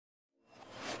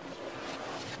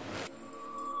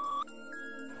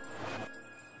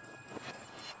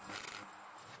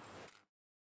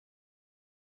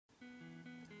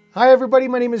Hi everybody,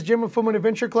 my name is Jim with Fullmoon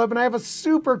Adventure Club and I have a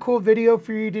super cool video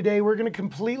for you today. We're going to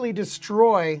completely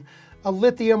destroy a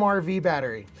lithium RV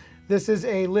battery. This is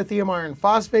a lithium iron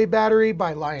phosphate battery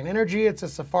by Lion Energy. It's a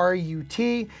Safary UT.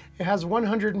 It has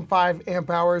 105 amp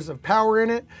hours of power in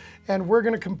it, and we're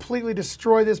going to completely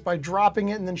destroy this by dropping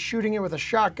it and then shooting it with a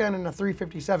shotgun and a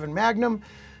 357 Magnum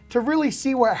to really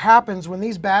see what happens when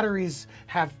these batteries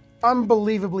have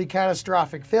unbelievably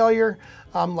catastrophic failure,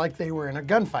 like they were in a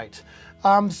gunfight.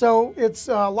 So it's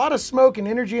a lot of smoke and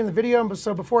energy in the video.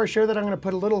 So before I share that, I'm going to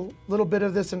put a little bit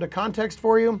of this into context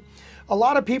for you. A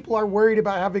lot of people are worried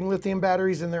about having lithium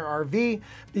batteries in their RV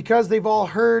because they've all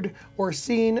heard or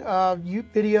seen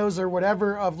videos or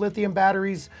whatever of lithium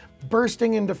batteries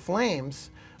bursting into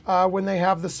flames when they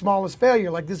have the smallest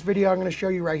failure. Like this video I'm going to show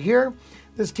you right here.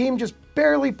 This team just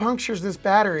barely punctures this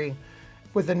battery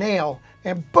with a nail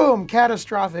and boom,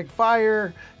 catastrophic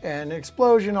fire and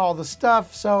explosion, all the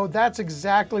stuff. So that's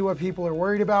exactly what people are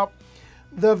worried about.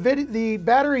 The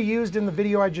battery used in the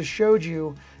video I just showed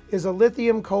you is a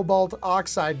lithium cobalt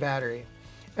oxide battery.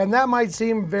 And that might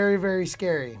seem very, very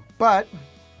scary, but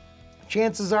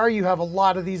chances are you have a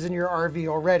lot of these in your RV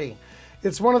already.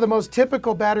 It's one of the most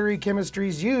typical battery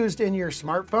chemistries used in your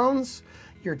smartphones,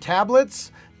 your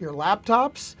tablets, your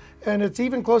laptops, and it's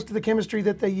even close to the chemistry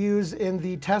that they use in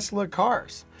the Tesla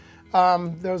cars.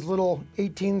 Those little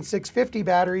 18650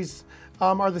 batteries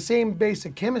are the same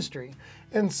basic chemistry.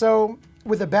 And so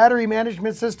with a battery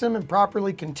management system and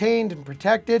properly contained and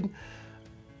protected,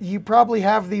 you probably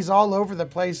have these all over the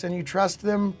place and you trust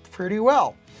them pretty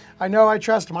well. I know I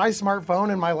trust my smartphone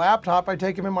and my laptop. I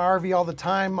take them in my RV all the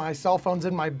time. My cell phone's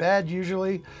in my bed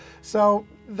usually. So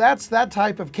that's that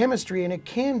type of chemistry, and it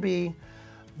can be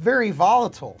very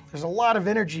volatile. There's a lot of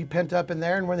energy pent up in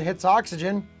there, and when it hits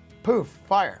oxygen, poof,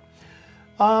 fire.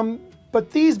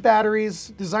 But these batteries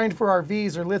designed for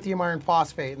RVs are lithium iron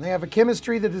phosphate, and they have a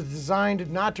chemistry that is designed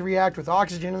not to react with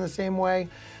oxygen in the same way.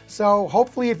 So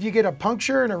hopefully if you get a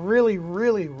puncture in a really,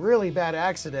 really, really bad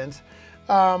accident,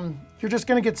 you're just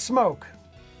gonna get smoke,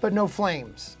 but no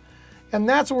flames. And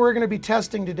that's what we're gonna be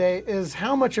testing today, is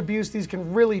how much abuse these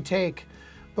can really take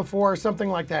before something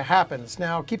like that happens.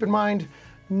 Now, keep in mind,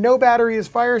 no battery is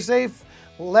fire safe.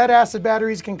 Lead acid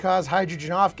batteries can cause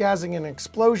hydrogen off-gassing and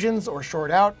explosions or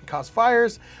short out and cause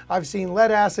fires. I've seen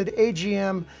lead acid,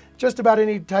 AGM, just about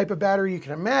any type of battery you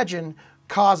can imagine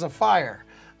cause a fire.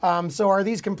 So are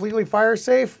these completely fire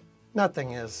safe?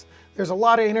 Nothing is. There's a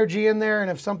lot of energy in there,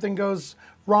 and if something goes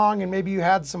wrong and maybe you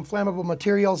had some flammable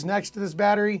materials next to this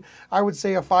battery, I would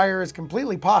say a fire is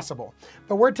completely possible.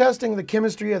 But we're testing the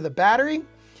chemistry of the battery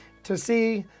to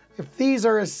see if these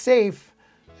are as safe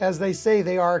as they say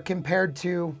they are compared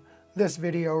to this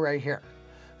video right here.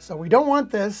 So we don't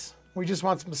want this, we just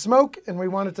want some smoke, and we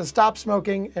want it to stop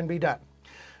smoking and be done.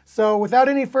 So without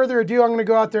any further ado, I'm gonna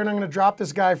go out there and I'm gonna drop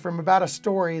this guy from about a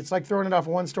story. It's like throwing it off a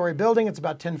one-story building. It's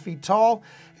about 10 feet tall,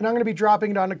 and I'm gonna be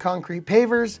dropping it onto concrete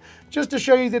pavers just to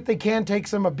show you that they can take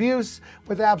some abuse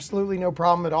with absolutely no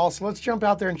problem at all. So let's jump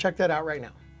out there and check that out right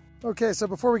now. Okay, so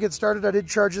before we get started, I did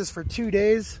charge this for 2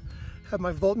 days. Have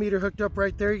my voltmeter hooked up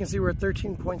right there. You can see we're at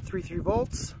 13.33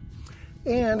 volts.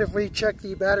 And if we check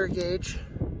the battery gauge,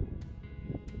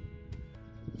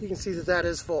 you can see that that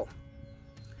is full.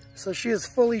 So she is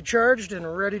fully charged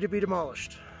and ready to be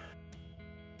demolished.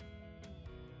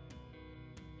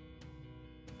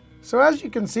 So as you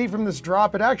can see from this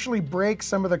drop, it actually breaks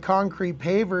some of the concrete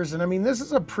pavers. And I mean, this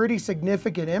is a pretty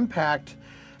significant impact,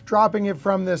 dropping it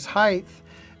from this height.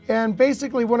 And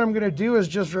basically what I'm gonna do is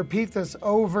just repeat this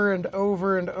over and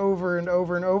over and over and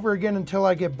over and over again until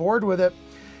I get bored with it.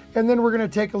 And then we're gonna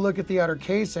take a look at the outer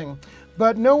casing.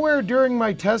 But nowhere during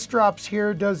my test drops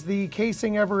here does the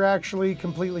casing ever actually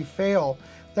completely fail.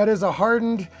 That is a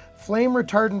hardened, flame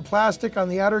retardant plastic on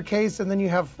the outer case, and then you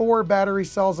have 4 battery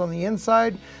cells on the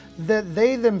inside that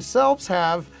they themselves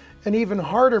have an even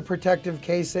harder protective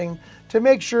casing to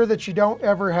make sure that you don't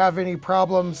ever have any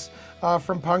problems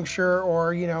from puncture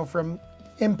or, you know, from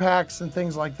impacts and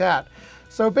things like that.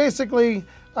 So basically,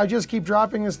 I just keep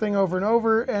dropping this thing over and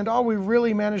over, and all we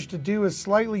really managed to do is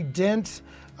slightly dent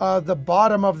the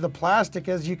bottom of the plastic,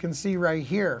 as you can see right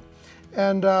here.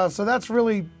 And so that's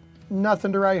really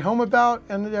nothing to write home about,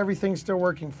 and everything's still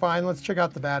working fine. Let's check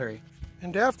out the battery.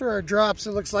 And after our drops,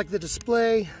 it looks like the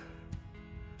display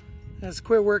has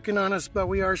quit working on us, but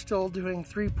we are still doing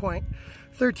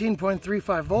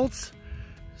 13.35 volts.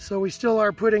 So we still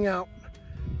are putting out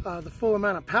the full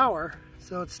amount of power.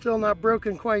 So it's still not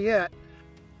broken quite yet.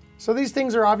 So these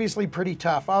things are obviously pretty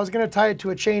tough. I was gonna tie it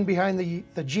to a chain behind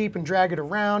the Jeep and drag it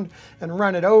around and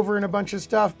run it over and a bunch of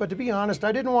stuff. But to be honest,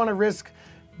 I didn't want to risk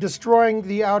destroying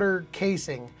the outer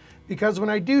casing. because when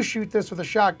I do shoot this with a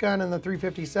shotgun and the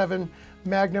 357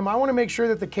 Magnum, I want to make sure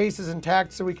that the case is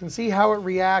intact so we can see how it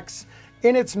reacts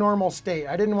in its normal state.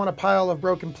 I didn't want a pile of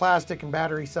broken plastic and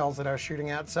battery cells that I was shooting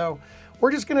at. So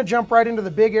we're just going to jump right into the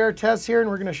big air test here, and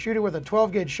we're going to shoot it with a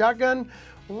 12 gauge shotgun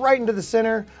right into the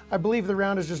center. I believe the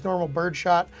round is just normal bird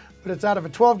shot, but it's out of a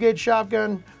 12 gauge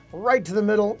shotgun right to the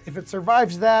middle. If it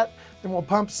survives that, then we'll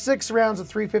pump 6 rounds of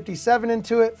 357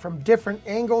 into it from different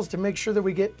angles to make sure that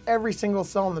we get every single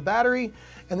cell in the battery.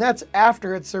 And that's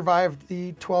after it survived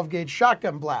the 12 gauge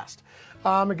shotgun blast.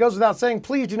 It goes without saying,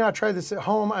 please do not try this at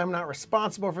home. I'm not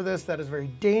responsible for this. That is very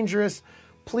dangerous.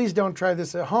 Please don't try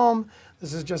this at home.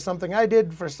 This is just something I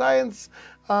did for science,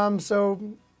 so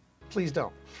please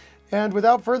don't. And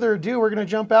without further ado, we're gonna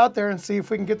jump out there and see if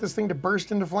we can get this thing to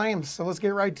burst into flames. So let's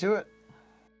get right to it.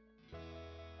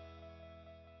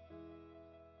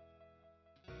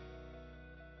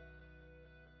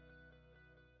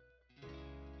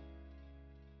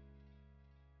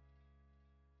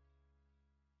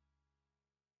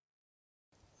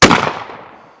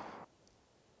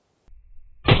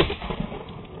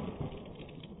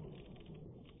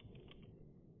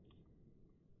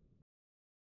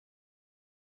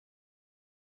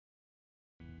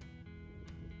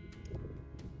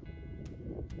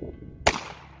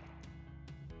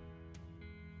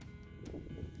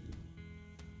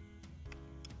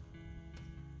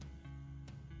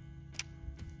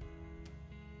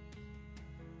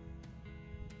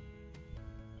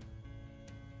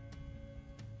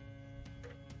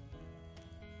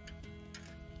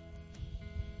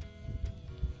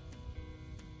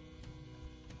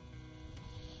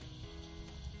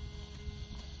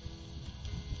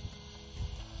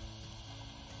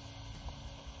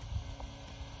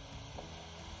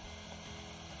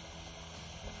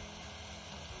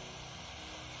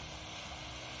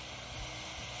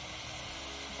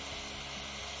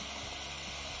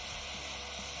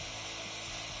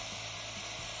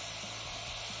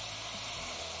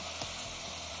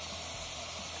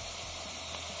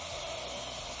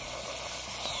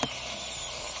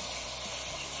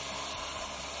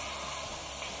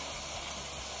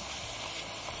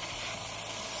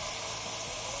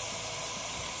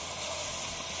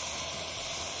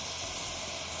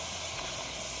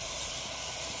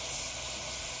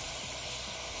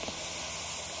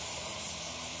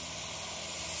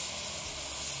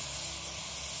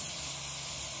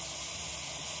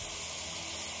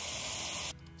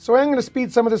 So I'm going to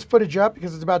speed some of this footage up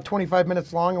because it's about 25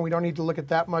 minutes long and we don't need to look at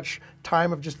that much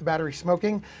time of just the battery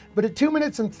smoking. But at 2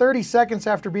 minutes and 30 seconds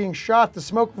after being shot, the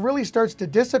smoke really starts to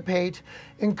dissipate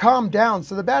and calm down.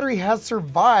 So the battery has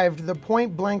survived the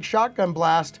point blank shotgun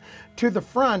blast to the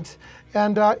front.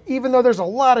 And even though there's a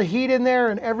lot of heat in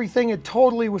there and everything, it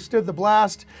totally withstood the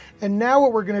blast. And now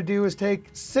what we're going to do is take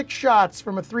 6 shots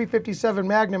from a 357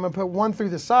 Magnum and put 1 through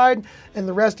the side and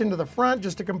the rest into the front,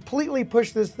 just to completely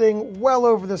push this thing well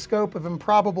over the scope of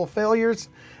improbable failures.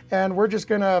 And we're just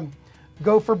going to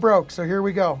go for broke. So here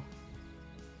we go.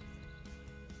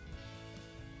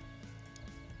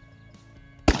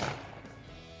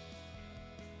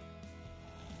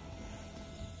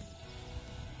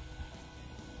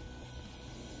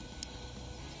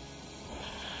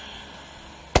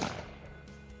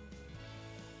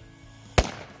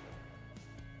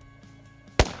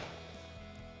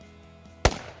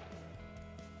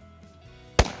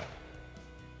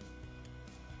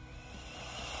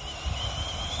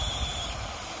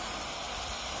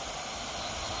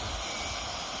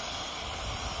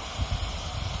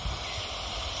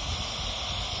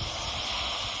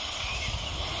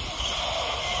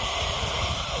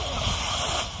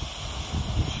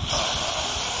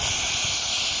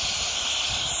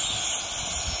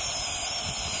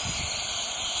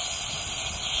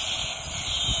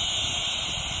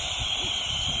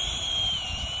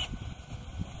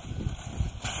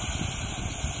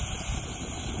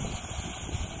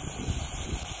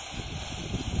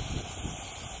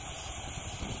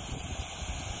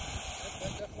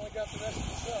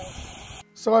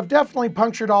 So I've definitely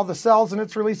punctured all the cells and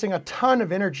it's releasing a ton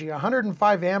of energy.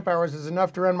 105 amp hours is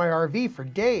enough to run my RV for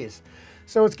days.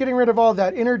 So it's getting rid of all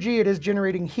that energy. It is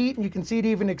generating heat, and you can see it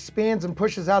even expands and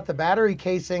pushes out the battery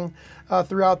casing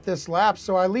throughout this lap.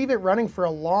 So I leave it running for a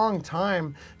long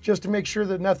time just to make sure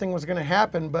that nothing was going to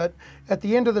happen. But at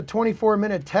the end of the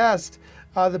 24-minute test,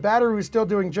 the battery was still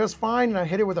doing just fine, and I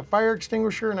hit it with a fire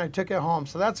extinguisher and I took it home.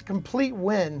 So that's a complete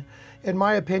win, in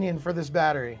my opinion, for this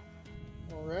battery.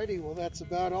 Alrighty, well that's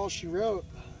about all she wrote.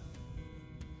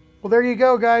 Well, there you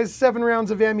go, guys. 7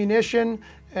 rounds of ammunition,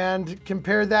 and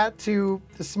compare that to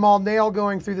the small nail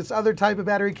going through this other type of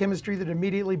battery chemistry that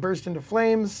immediately burst into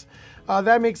flames.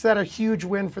 That makes that a huge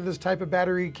win for this type of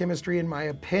battery chemistry, in my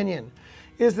opinion.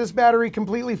 Is this battery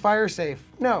completely fire safe?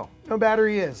 No, no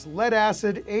battery is. Lead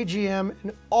acid, AGM,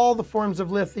 and all the forms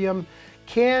of lithium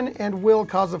can and will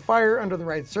cause a fire under the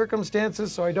right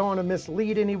circumstances, so I don't want to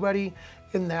mislead anybody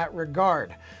in that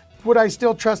regard. Would I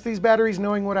still trust these batteries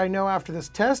knowing what I know after this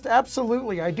test?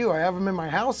 Absolutely, I do. I have them in my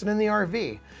house and in the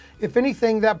RV. If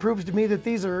anything, that proves to me that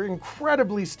these are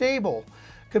incredibly stable.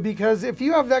 Because if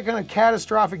you have that kind of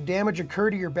catastrophic damage occur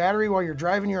to your battery while you're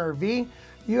driving your RV,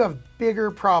 you have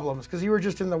bigger problems because you were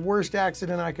just in the worst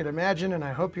accident I could imagine, and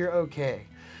I hope you're okay.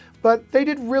 But they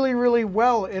did really, really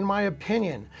well, in my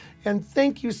opinion. And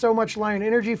thank you so much, Lion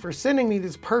Energy, for sending me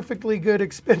this perfectly good,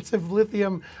 expensive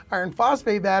lithium iron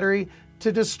phosphate battery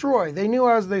to destroy. They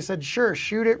knew they said, sure,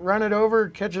 shoot it, run it over,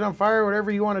 catch it on fire, whatever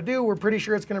you want to do. We're pretty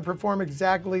sure it's going to perform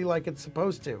exactly like it's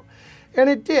supposed to. And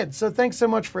it did, so thanks so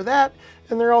much for that.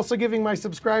 And they're also giving my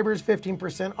subscribers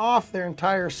 15% off their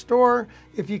entire store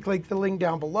if you click the link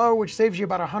down below, which saves you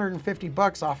about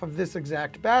 $150 off of this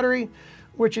exact battery,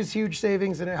 which is huge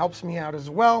savings, and it helps me out as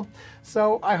well.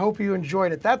 So I hope you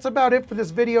enjoyed it. That's about it for this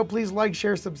video. Please like,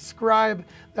 share, subscribe.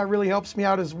 That really helps me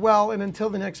out as well. And until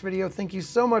the next video, thank you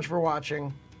so much for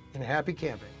watching, and happy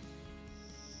camping.